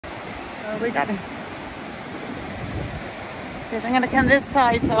Oh, we gotta. Because I'm gonna come this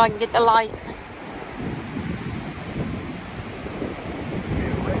side so I can get the light.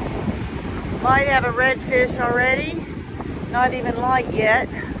 Might have a redfish already. Not even light yet.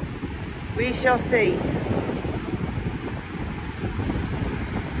 We shall see.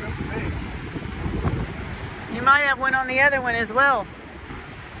 You might have one on the other one as well.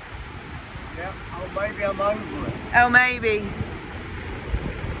 Yeah, oh, maybe I'm over it. Oh, maybe.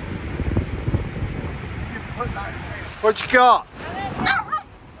 What you got?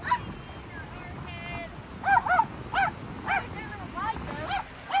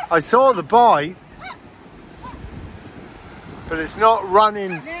 I saw the bite, but it's not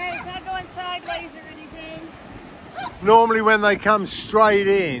running. No, it's not going sideways or anything. Normally when they come straight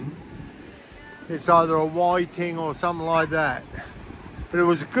in, it's either a whiting or something like that. But it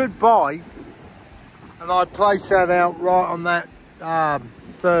was a good bite, and I placed that out right on that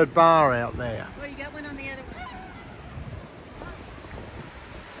third bar out there. Well, you got one on the other one.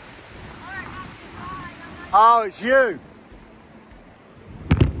 Oh, it's you.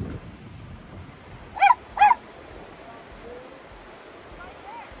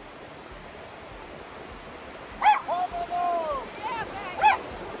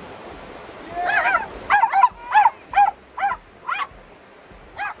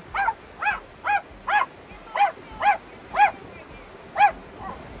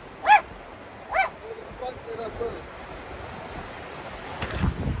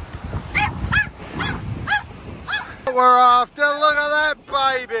 We're after. Look at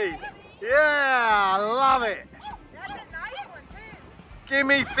that baby. Yeah, I love it. That's a nice one too. Give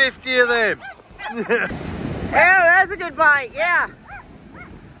me 50 of them. Oh, that's a good bite. Yeah.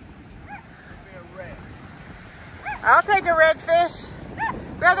 I'll take a red fish.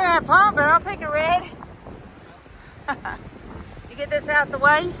 Rather have pump, but I'll take a red. You get this out the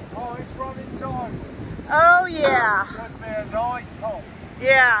way. Oh, it's running sideways. Oh yeah. That'd be a nice pump.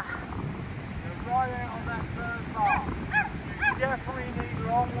 Yeah. You're right out on that third bar. You definitely need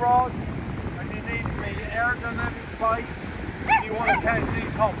long rods, and you need to be aerodynamic baits if you want to catch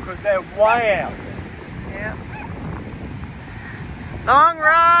these pumps, because they're way out. Yeah. Long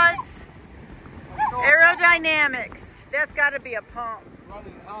rods, aerodynamics. That's got to be a pump.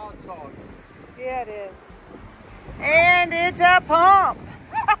 Running hard sideways. Yeah, it is. And it's a pump.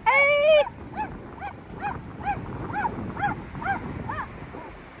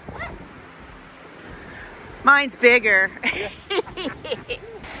 Mine's bigger. Yeah.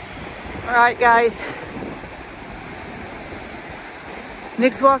 All right, guys.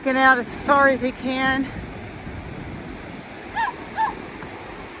 Nick's walking out as far as he can.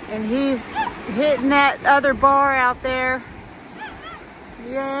 And he's hitting that other bar out there.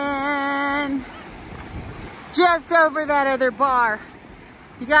 And just over that other bar.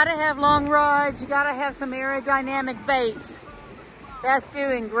 You gotta have long rods. You gotta have some aerodynamic baits. That's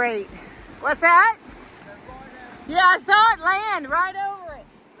doing great. What's that? Yeah, I saw it land right over it.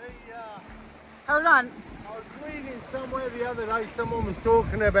 Hold on. I was reading somewhere the other day, someone was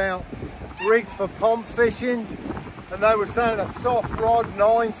talking about rigs for pump fishing, and they were saying a soft rod,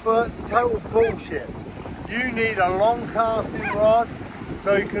 9 foot, total bullshit. You need a long casting rod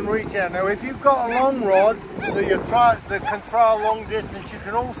so you can reach out. Now, if you've got a long rod that can throw a long distance, you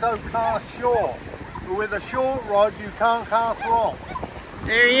can also cast short. But with a short rod, you can't cast long.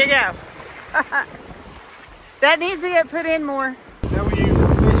 There you go. That needs to get put in more. Now we use a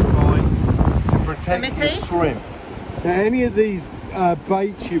fish bite to protect your shrimp. Now any of these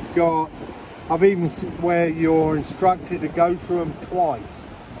baits you've got, I've even seen where you're instructed to go through them twice.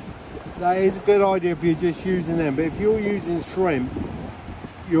 That is a good idea if you're just using them, but if you're using shrimp,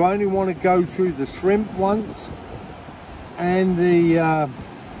 you only want to go through the shrimp once and the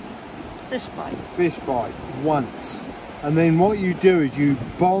fish bite once. And then what you do is you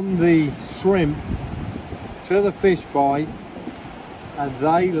bond the shrimp to the fish bite, and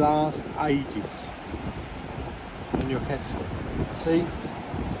they last ages. And you'll catch them. See,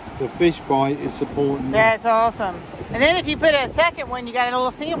 the fish bite is supporting. That's awesome. And then if you put a second one, you got a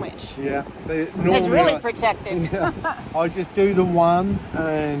little sandwich. Yeah, it's really protected. Yeah, I just do the one,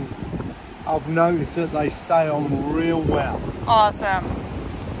 and I've noticed that they stay on real well. Awesome.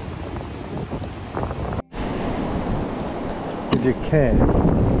 If you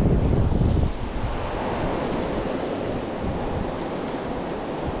can.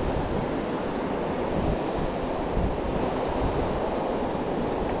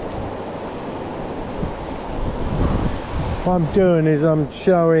 What I'm doing is I'm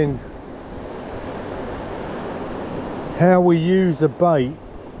showing how we use a bait,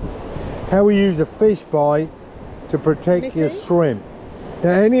 how we use a fish bite to protect your shrimp. Now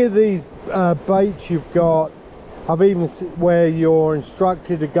any of these baits you've got, I've even where you're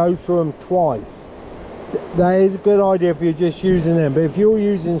instructed to go through them twice. That is a good idea if you're just using them, but if you're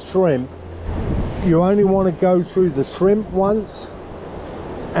using shrimp, you only want to go through the shrimp once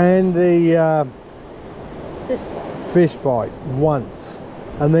and the fish bite once,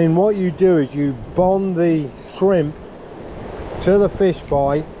 and then what you do is you bond the shrimp to the fish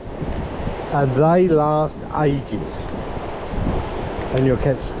bite, and they last ages, and you'll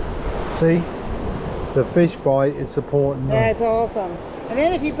catch, see, the fish bite is supporting them. That's awesome. And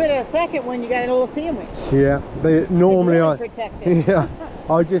then if you put a second one, you got a little sandwich. Yeah, but normally really yeah,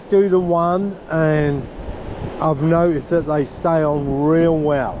 I just do the one, and I've noticed that they stay on real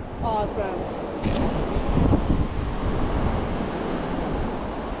well. Awesome.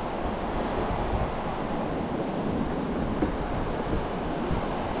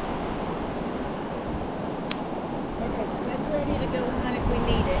 Okay, that's ready to go on if we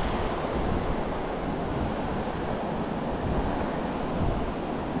need it.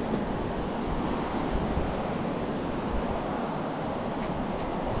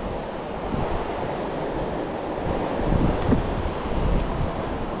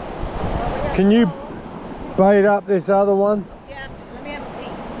 Can you bait up this other one? Yeah, let me have a peek.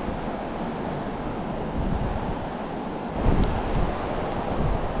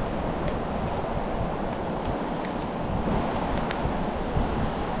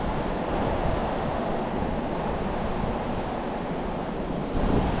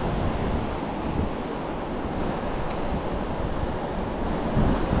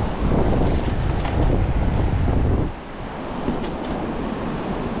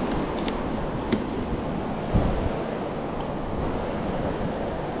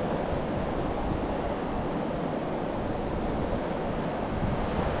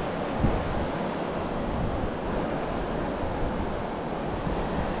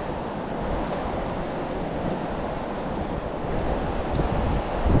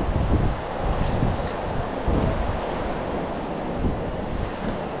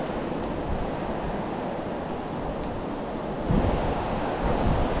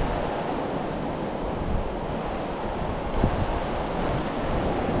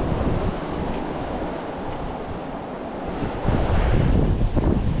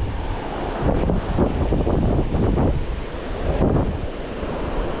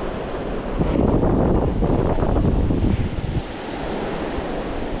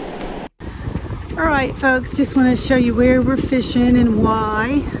 Alright folks, just want to show you where we're fishing and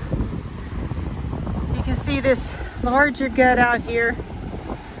why. You can see this larger gut out here.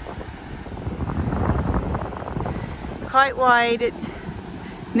 Quite wide. It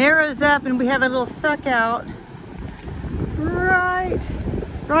narrows up and we have a little suck out right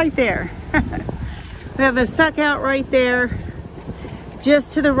there. We have a suck out right there,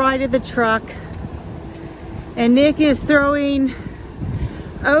 just to the right of the truck. And Nick is throwing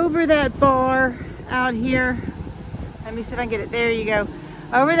over that bar out here. Let me see if I can get it. There you go.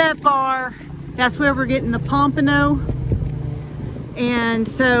 Over that bar, that's where we're getting the pompano. And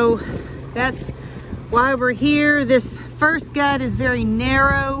so that's why we're here. This first gut is very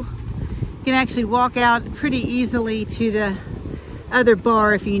narrow. You can actually walk out pretty easily to the other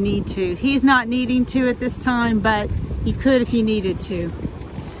bar if you need to. He's not needing to at this time, but you could if you needed to.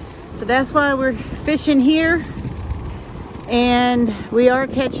 So that's why we're fishing here. And we are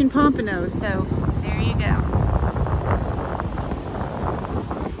catching pompanos, so there you go.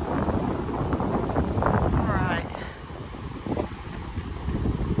 All right.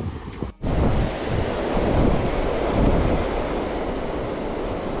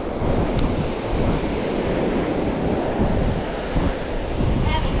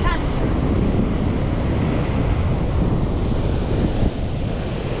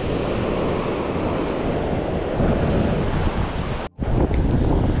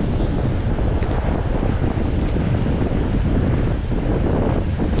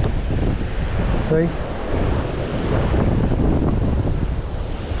 See?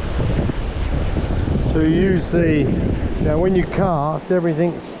 So you use the, now when you cast,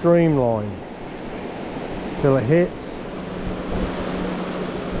 everything's streamlined till it hits.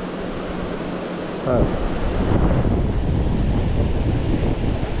 Oh.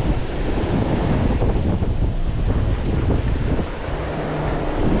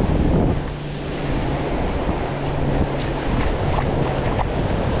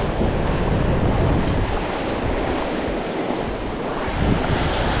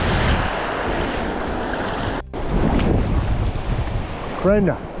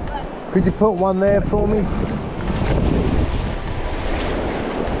 Brenda, could you put one there for me?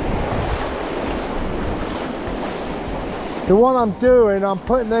 So what I'm doing, I'm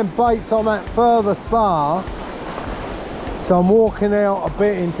putting them baits on that furthest bar. So I'm walking out a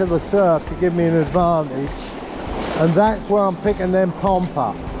bit into the surf to give me an advantage. And that's where I'm picking them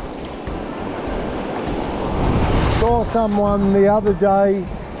Pompano. Saw someone the other day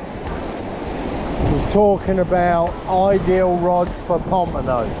was talking about ideal rods for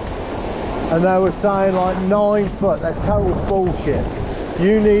Pompano. And they were saying like 9 foot, that's total bullshit.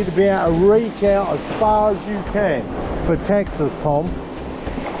 You need to be able to reach out as far as you can for Texas pomp.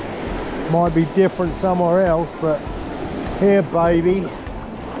 Might be different somewhere else, but here, baby,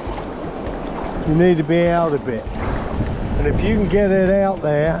 you need to be out a bit. And if you can get it out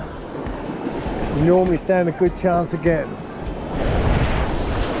there, you normally stand a good chance of getting it.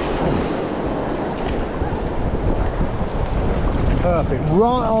 Perfect,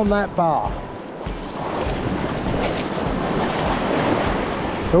 right on that bar.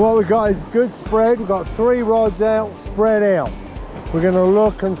 So what we've got is good spread. We've got 3 rods out, spread out. We're going to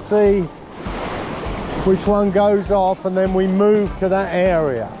look and see which one goes off, and then we move to that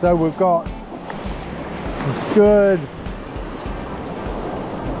area. So we've got a good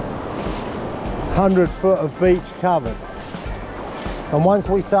 100 foot of beach covered. And once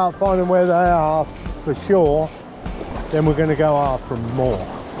we start finding where they are for sure, then we're going to go after them more.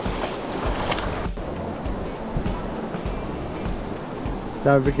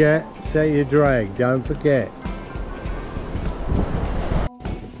 Don't forget, set your drag, don't forget.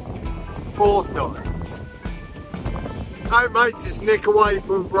 4th time. Hey mates, it's Nickaway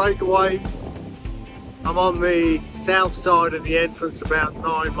from Breakaway. I'm on the south side of the entrance, about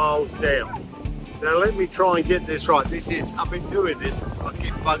 9 miles down. Now let me try and get this right. I've been doing this, I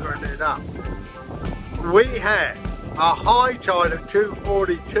keep buggering it up. We had a high tide at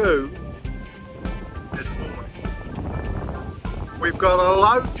 2:42 this morning. We've got a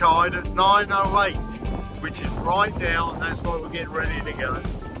low tide at 9:08, which is right now, and that's why we're getting ready to go,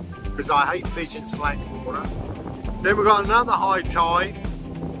 because I hate fishing slack water. Then we've got another high tide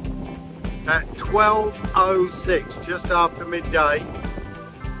at 12:06, just after midday.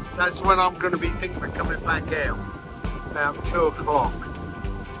 That's when I'm going to be thinking of coming back out, about 2 o'clock.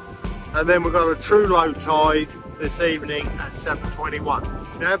 And then we've got a true low tide this evening at 7:21.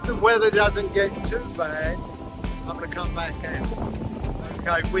 Now if the weather doesn't get too bad, I'm going to come back out.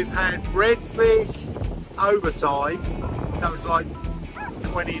 Okay, we've had redfish oversized, that was like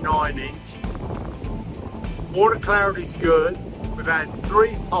 29 inch. Water clarity's good. We've had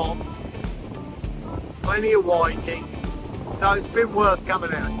 3 pomp, plenty of whiting, so it's been worth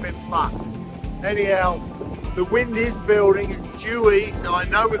coming out, it's been fun. Anyhow, the wind is building, it's due east, so I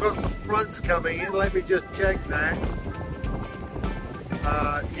know we've got some fronts coming in. Let me just check that.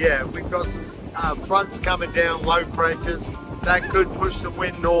 Yeah, we've got some fronts coming down, low pressures. That could push the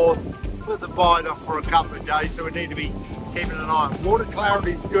wind north, put the bite off for a couple of days, so we need to be keeping an eye on. Water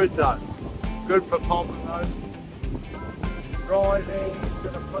clarity is good though. Good for Pompano. Driving,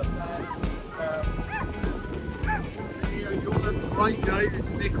 gonna put that. You're having a great day. This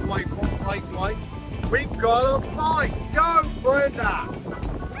is Nickaway from Breakaway. We've got a bite. Go, Brenda!